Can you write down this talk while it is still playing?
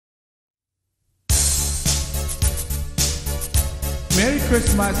Merry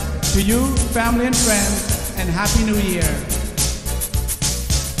Christmas to you, family and friends, and Happy New Year.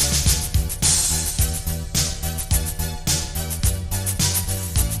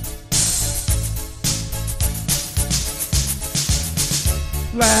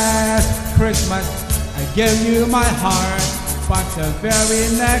 Last Christmas I gave you my heart, but the very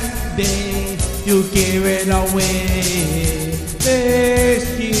next day you gave it away.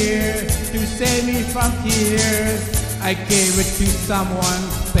 This year, to save me from tears, I gave it to someone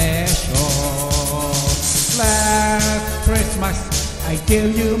special. Last Christmas I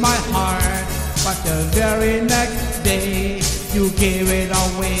gave you my heart, but the very next day you gave it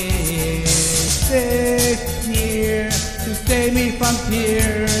away. This year, to save me from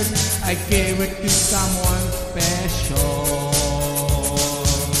tears, I gave it to someone special.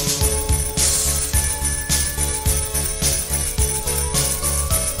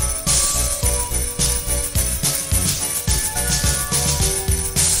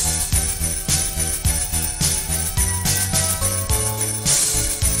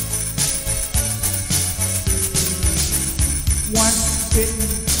 Once bitten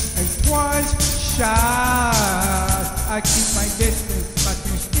and twice shy. I keep my distance, but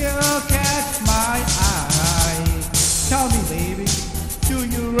you still catch my eye. Tell me, baby, do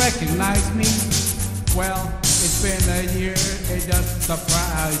you recognize me? Well, it's been a year, it just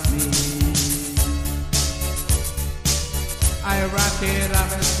surprised me. I wrapped it up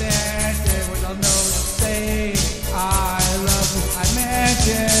and sent it with a note saying, I love you, I meant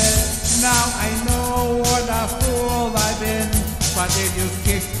it. Now I know what a fool I've been, but if you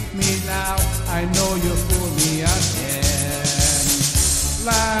kiss me now, I know you fooled me again.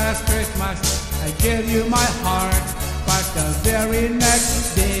 Last Christmas I gave you my heart, but the very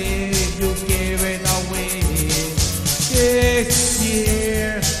next day you gave it away. This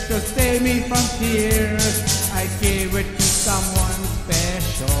year, to save me from tears, I gave it to someone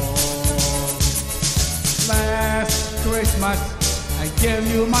special. Last Christmas I gave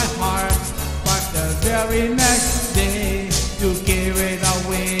you my heart, but the very next day you gave it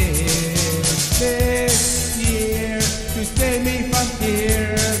away. This year, to save me from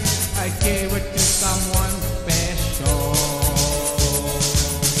tears, I gave it to someone special.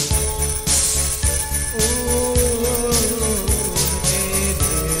 Ooh,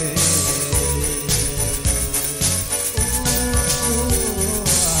 baby.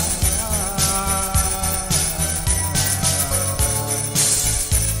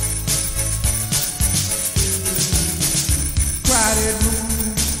 Crowded room,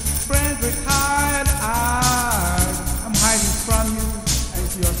 friends with tired eyes. I'm hiding from you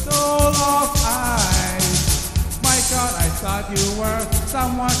as you're so off ice. My God, I thought you were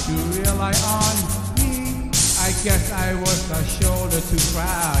someone to rely on. Me, I guess I was a shoulder to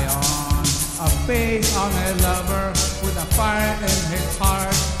cry on, a face on a lover with a fire in his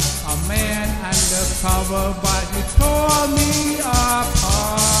heart, a man undercover, but you tore me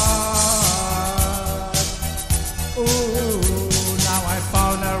apart. Ooh, now I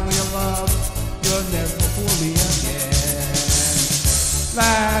found a real love, you'll never fool me again.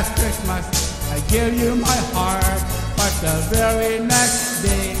 Last Christmas I gave you my heart, but the very next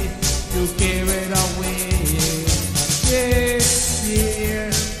day you gave it away. This year,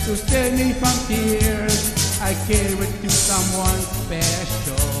 to save me from tears, I gave it to someone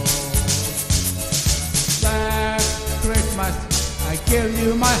special. Last Christmas I gave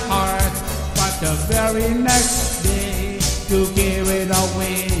you my heart, but the very next day you gave it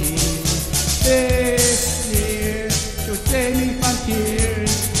away.